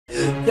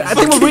Yeah, I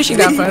think we're reaching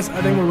that first.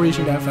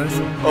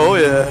 Oh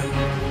yeah.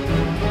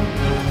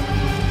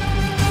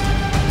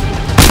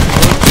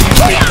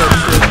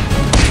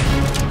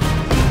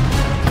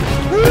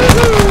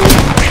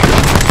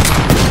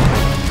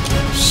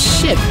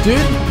 Shit, dude.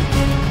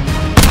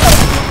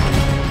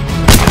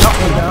 Knock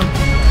me down.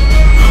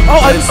 Oh,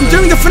 I'm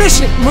doing the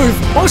finishing move.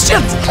 Oh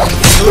shit!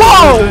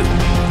 Whoa!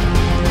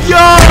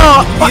 Yo!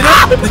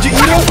 Did you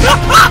eat it?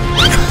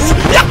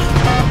 Yeah!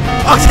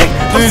 Okay,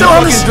 I'm still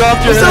on the ship.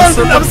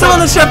 I'm still on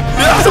the ship.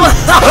 I'm still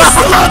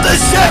on the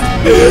ship.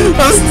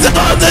 I'm still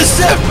on the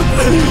ship.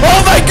 Oh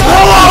my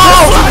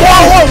god!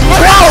 Whoa!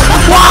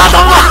 What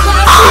the fuck?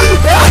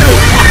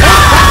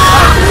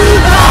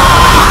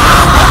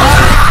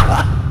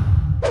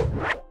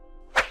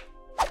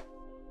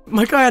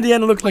 My guy at the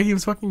end looked like he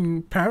was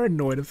fucking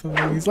paranoid or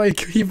something. He's like,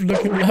 keep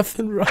looking left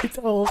and right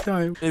the whole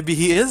time. Maybe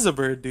he is a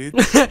bird, dude.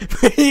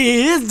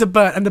 He is the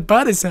bird, and the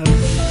bird is him.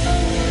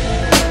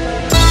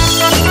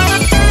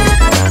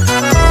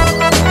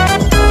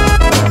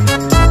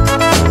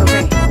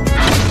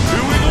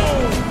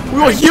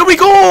 Oh, here we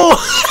go!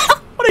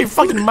 What are you,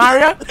 fucking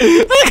Mario?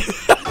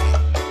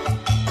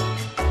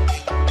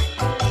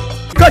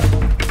 Good!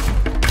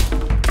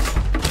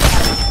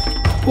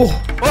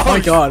 Oh my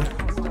god.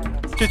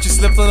 Shit, you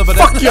slipped on the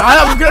banana. Fuck you,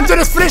 I'm gonna do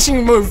this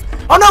finishing move.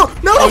 Oh no,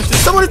 no, oh,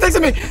 someone is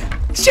texting me.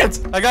 Shit!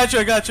 I got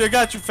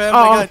you, fam, oh.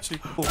 I got you.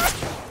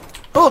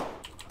 Oh,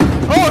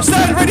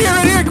 stand right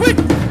here, quick!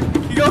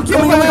 You go,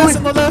 kill him, he's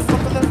on the left,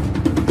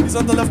 He's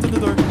on the left of the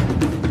door.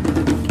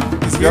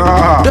 He's here.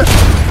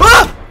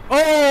 Ah!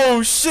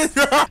 Oh shit!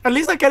 At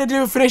least I gotta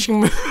do a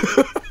finishing move.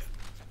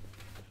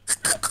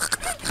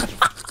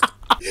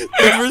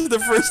 The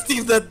first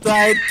team that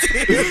died.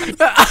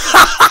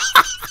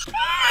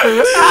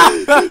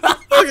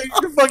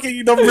 You're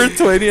fucking number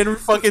 20 and we're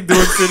fucking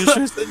doing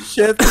finishers and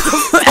shit.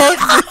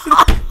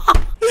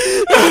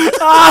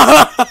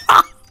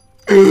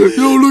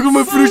 Yo, look at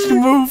my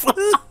finishing move.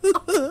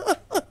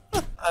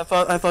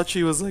 I thought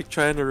she was like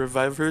trying to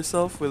revive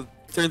herself with.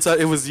 Turns out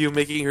it was you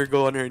making her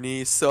go on her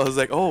knees, so I was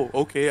like, oh,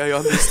 okay, I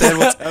understand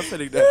what's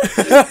happening there.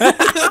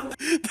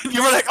 Then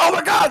you were like, oh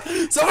my god,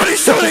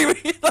 somebody's shooting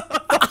me!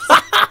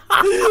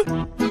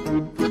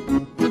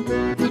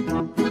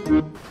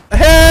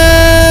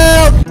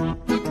 Help!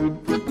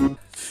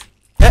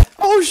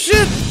 Oh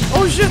shit!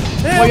 Oh shit!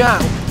 Help! Oh yeah!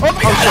 Oh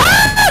my god!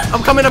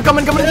 I'm coming!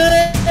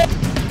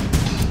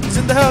 He's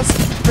in the house,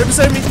 right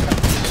beside me.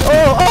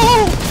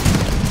 Oh!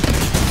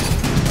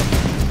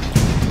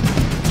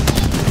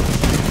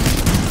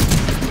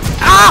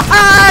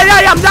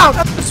 Yeah, I'm down!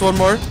 There's one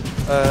more.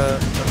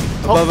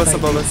 Above us.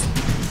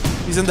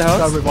 He's in the house.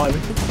 Gotta revive me.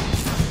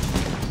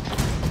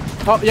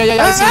 Oh,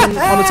 yeah, I see him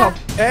on the top.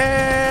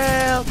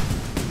 Help!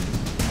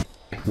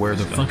 Where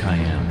the fuck I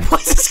am? Why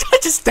is this guy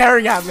just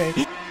staring at me?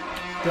 Did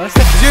I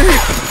say?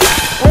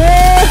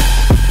 Oh!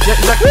 Yeah,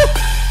 he's like,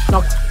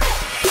 knocked.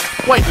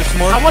 Wait,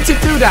 I want to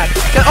do that.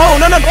 Oh,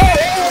 no.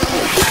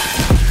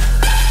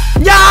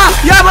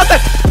 Yeah, what the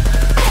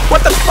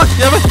fuck?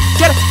 Yeah, but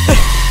get it.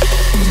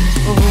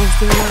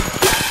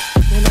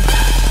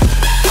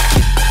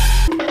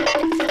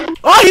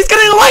 Oh, he's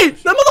getting away!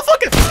 That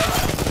motherfucker!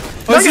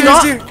 Oh, he's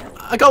here.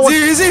 I got one.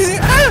 He's here.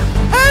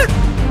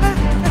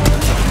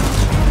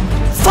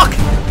 Fuck!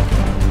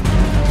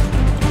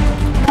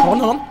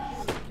 Hold on.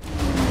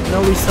 No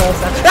resource.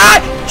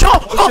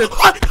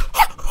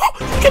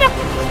 Get up!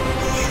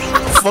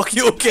 Fuck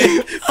you, okay?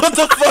 What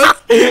the fuck?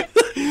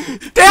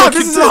 Damn,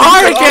 this is a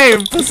horror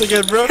game! Once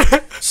again, bro.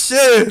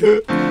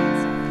 Shit!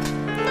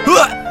 Come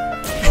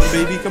on,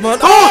 baby, come on.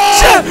 Oh,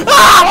 shit! Ah!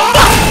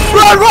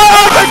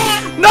 Run!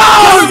 No!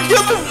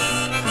 Kill him!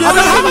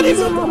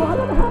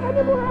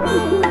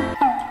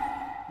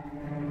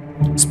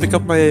 Just pick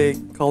up my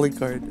calling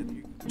card.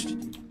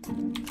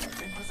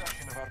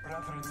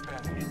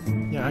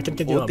 Yeah, I can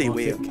get you up.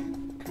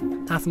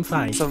 Have some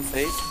faith. Some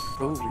faith?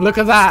 Oh. Look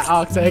at that,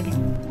 Arctic.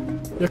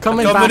 You're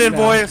coming back in, now.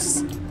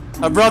 boys.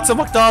 I brought some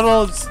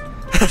McDonald's.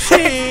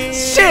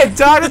 Shit,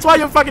 dog, that's why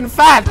you're fucking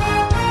fat.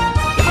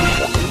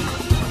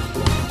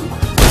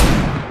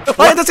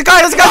 Oh, yeah, there's a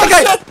guy.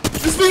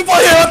 There's people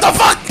here, what the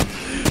fuck?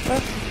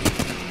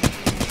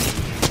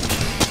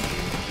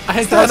 I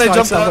hate that I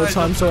jumped several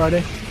times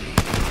already.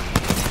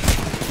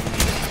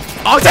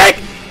 Arctic!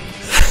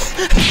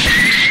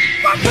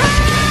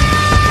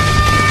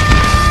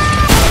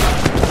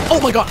 Oh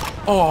my god.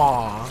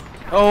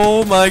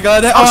 Oh my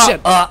god. Oh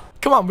shit.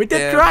 Come on, we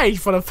did great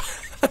for the...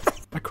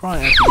 I cry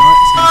after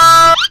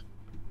that.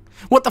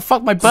 What the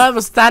fuck? My bird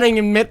was standing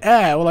in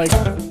mid-air. Like...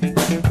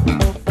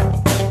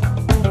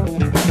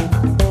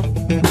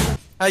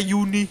 Hi,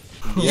 Uni.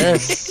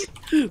 Yes.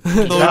 No,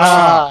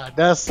 Yeah,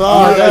 that's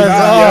all.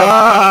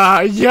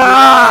 Yeah.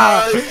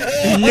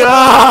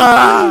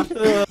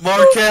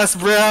 Marcus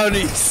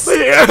brownies.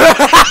 Yeah.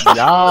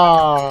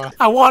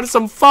 I want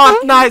some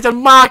Fortnite and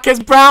Marcus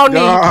brownie.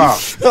 Yeah.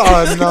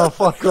 Oh no,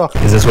 fuck off.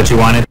 Is this what you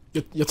wanted?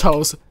 Your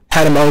toes.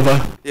 Hand him over.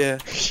 Yeah.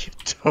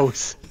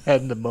 Toast.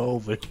 Hand them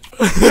over.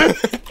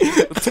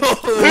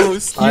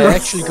 Toast. I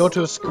actually go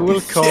to a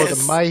school called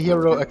Yes. My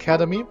Hero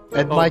Academy,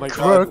 and my my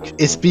quirk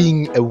God. is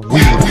being a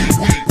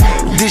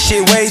weeb. This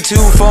shit way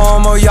too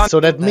formal, y'all. So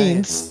that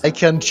means I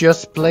can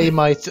just play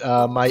my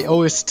my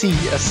OST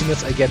as soon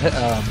as I get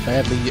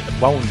badly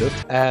wounded,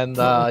 and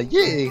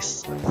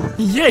yes,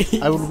 Yay!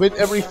 I will win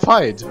every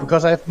fight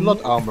because I have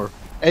blood armor,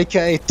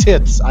 aka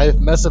tits. I have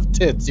massive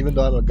tits, even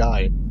though I'm a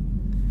guy.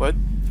 What?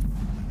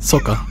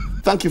 Soccer.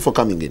 Thank you for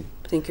coming in.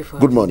 Thank you for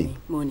Good having morning. me.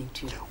 Morning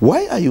to you.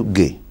 Why are you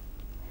gay?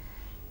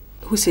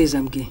 Who says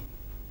I'm gay?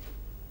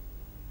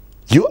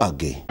 You are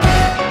gay.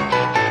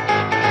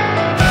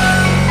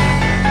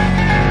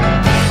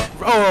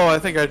 Oh, I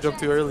think I jumped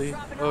too early.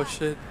 Oh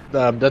shit.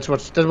 That's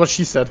what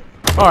she said.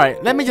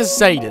 Alright, let me just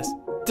say this.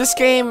 This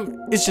game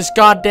is just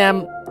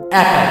goddamn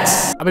epic.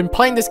 I've been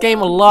playing this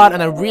game a lot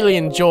and I really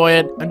enjoy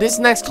it. And this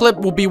next clip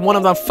will be one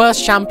of our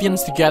first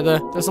champions together.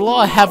 There's a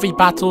lot of heavy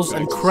battles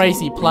and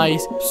crazy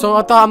plays. So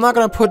I thought I'm not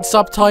gonna put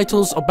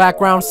subtitles or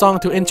background song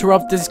to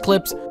interrupt these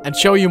clips and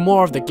show you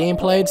more of the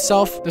gameplay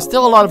itself. There's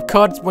still a lot of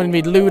cuts when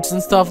we loot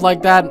and stuff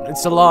like that.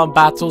 It's a lot of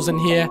battles in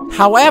here.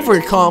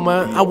 However,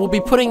 I will be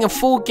putting a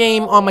full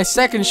game on my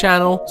second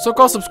channel. So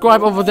go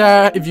subscribe over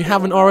there if you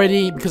haven't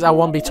already, because I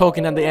won't be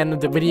talking at the end of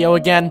the video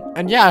again.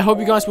 And yeah, I hope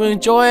you guys will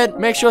enjoy it.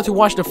 Make sure to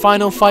watch the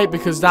final fight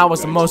because that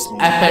was the most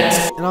epic.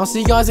 And I'll see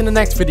you guys in the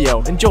next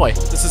video. Enjoy.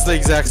 This is the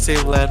exact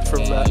same land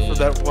from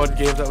that one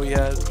game that we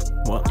had.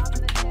 What?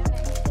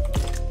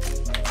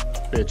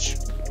 Bitch.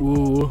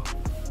 Ooh,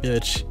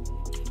 bitch.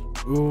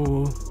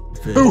 Ooh,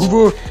 bitch.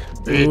 Ooh,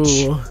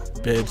 bitch. Ooh,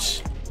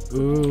 bitch.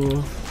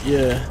 Ooh,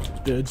 yeah,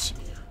 bitch.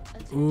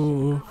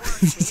 Ooh.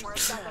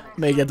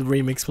 May I get the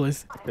remix,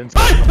 please?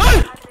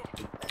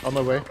 On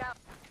my way.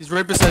 He's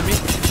right beside me.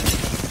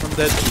 I'm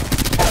dead.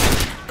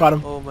 Got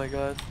him. Oh my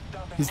god.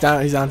 He's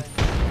down. He's down.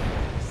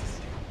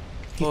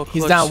 Oh,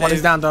 He's clutch down. One save.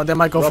 is down though. They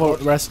might go for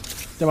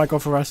rest. They might go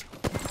for rest.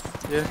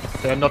 Yeah.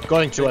 They're not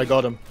going to. I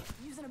got him.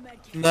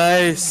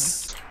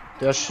 Nice.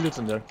 There are shields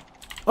in there.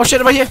 Oh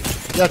shit! Over here.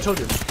 Yeah, I told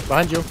you.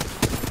 Behind you.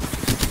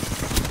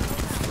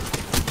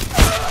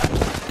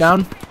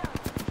 Down.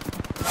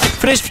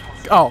 Finish.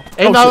 Oh.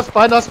 Hey, oh, shit.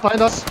 behind us,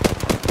 behind us.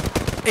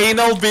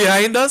 Anal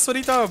behind us? What are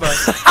you talking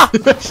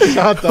about?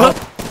 Shut up.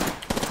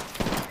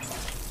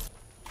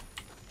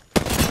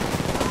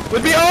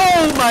 Would be.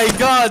 Oh my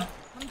god.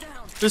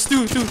 There's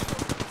two.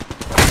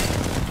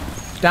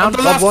 Down. On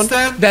the left, one.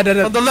 Stan. Dead.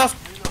 On the left.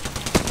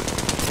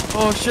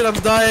 Oh shit, I'm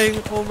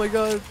dying. Oh my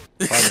god.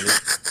 Finally.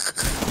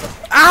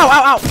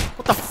 Ow!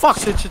 What the fuck?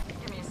 Shit.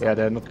 Yeah,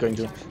 they're not going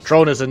to.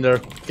 Drone is in there.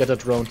 Get that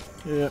drone.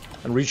 Yeah.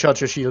 And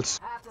recharge your shields.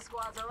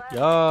 Yeah.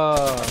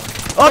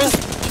 Oh, this.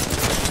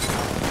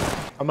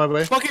 On my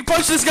way. Fucking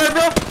punch this guy,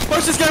 bro.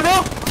 Punch this guy,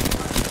 bro.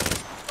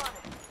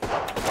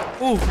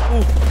 Ooh.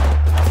 Oh.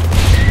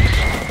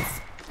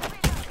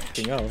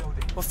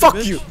 Fuck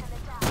bitch. you.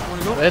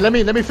 Wanna go? Hey, let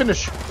me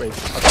finish. Wait.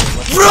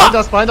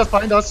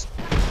 Behind us.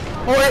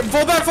 Oh wait,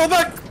 fall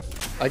back.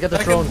 I get the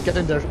Back drone. in. Get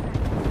in there. in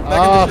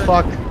Ah, the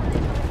fuck.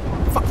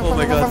 Oh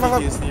my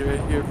god, he is near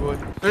right here, boy.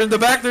 They're in the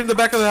back of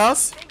the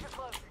house.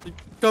 They're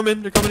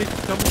coming from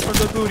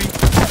the booty.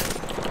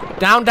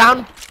 Down.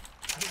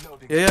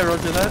 Yeah,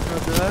 roger that.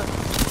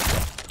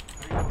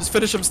 Just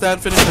finish him, Stan,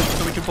 finish him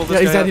so we can pull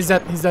this Yeah, guy he's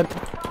dead.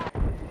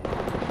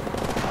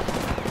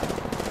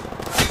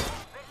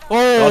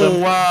 Oh,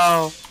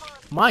 wow.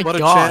 My What a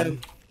god.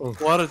 champ.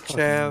 What a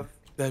champ.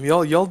 Damn,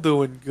 y'all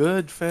doing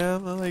good,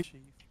 fam. I like.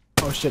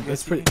 Oh shit,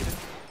 that's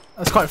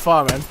quite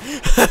far, man.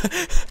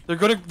 They're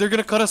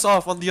gonna cut us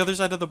off on the other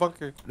side of the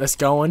bunker. Let's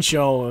go and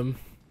show him.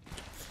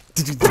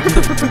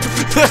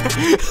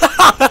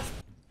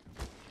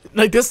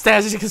 Like this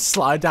stairs, you can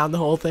slide down the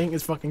whole thing.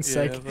 It's fucking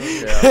sick.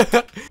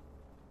 Yeah.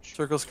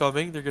 Circle's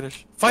coming. They're gonna.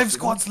 5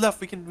 squads left.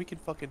 We can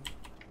fucking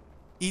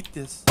eat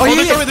this. Oh,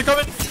 yeah, they're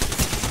coming.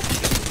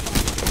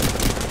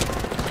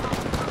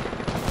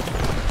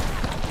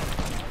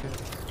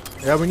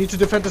 Yeah, we need to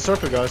defend the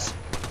circle, guys.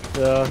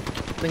 The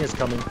thing is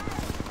coming.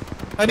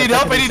 I need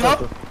help.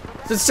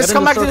 Just Get in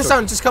come the back in the circle.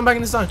 zone. Just come back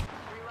in the zone.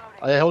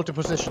 I hold the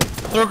position.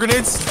 Throw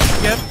grenades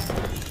again.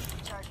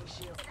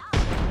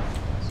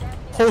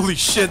 Holy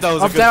shit, that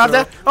was a Up good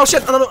there. throw. Oh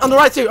shit, on the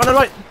right too. On the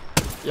right.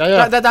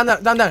 Yeah.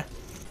 Down there.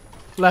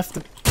 Left.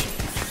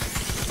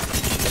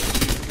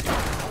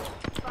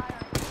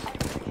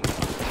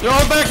 They're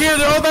all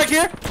back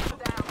here.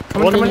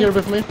 One in here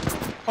with me.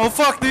 Oh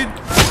fuck, dude.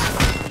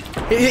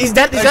 He's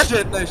dead. Nice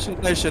shit.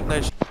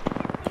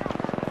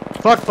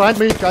 Fuck, behind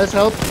me. Guys,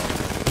 help.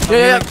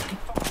 Yeah.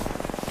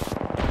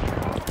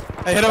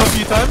 I hit him a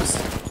few times.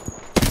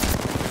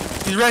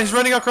 He's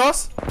running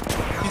across.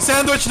 He's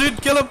sandwiched,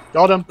 dude. Kill him.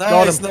 Got him.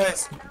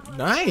 Nice.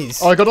 Nice.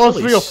 Oh, I got all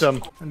Holy 3 of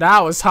them. That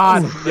was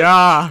hard.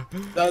 Yeah.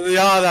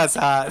 Yeah, that's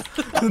hot.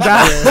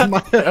 That's by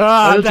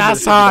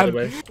hard. the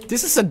way.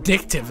 This is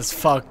addictive as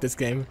fuck, this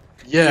game.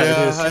 Yeah,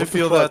 it is. I What the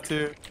feel fuck? that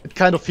too. It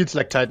kind of feels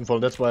like Titanfall.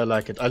 That's why I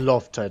like it. I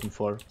love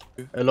Titanfall.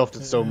 I loved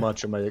it so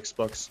much on my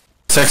Xbox.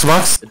 Sex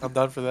box? I'm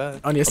down for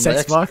that. On your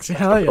sex box?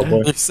 Hell yeah. Oh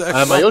boy. Your sex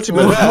My box.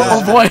 ultimate.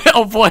 Oh boy,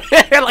 oh boy.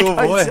 Like Oh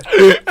I boy. said.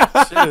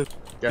 Shit.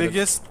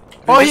 Biggest.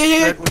 Oh, biggest yeah,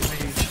 yeah, threat would be-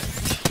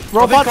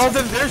 Oh, they Robots. called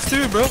in theirs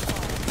too, bro.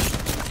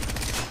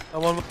 I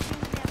want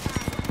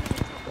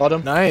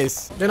Bottom.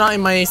 Nice. They're not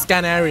in my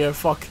scan area.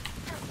 Fuck.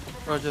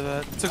 Roger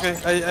that. It's okay.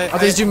 I'll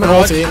just do my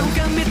barrage. ulti.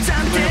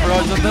 Bring a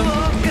barrage on them.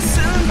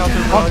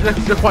 Counter Oh,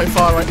 barrage. they're quite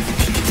far, right?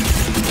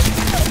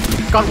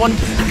 Got one.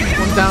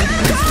 One down.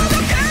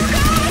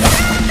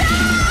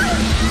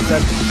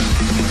 Dead.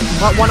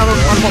 One other.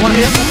 One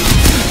here.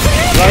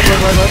 Right.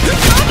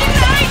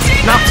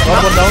 No.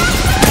 One down.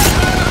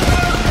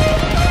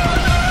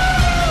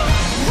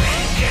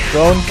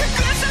 Drone.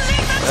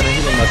 And I'm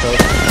healing myself.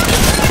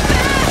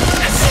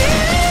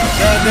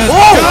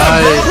 Whoa!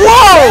 Nice.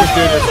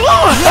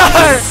 Whoa!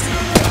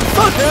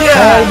 Fuck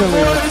yeah!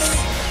 Finally.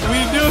 We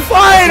do.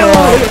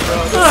 Finally!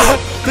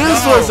 This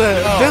was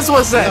it. This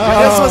was it.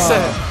 This was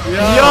it.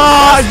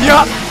 Yeah!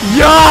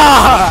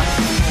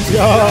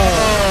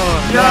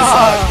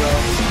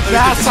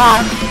 That's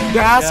hot.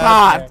 That's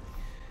hot.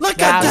 Look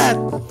at that.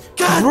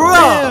 God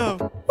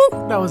Bro.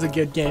 damn. That was a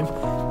good game.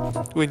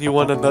 When you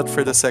want a nut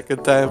for the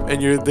second time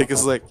and your dick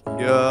is like,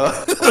 yeah.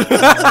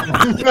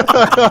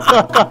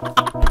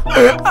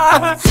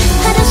 裸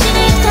足で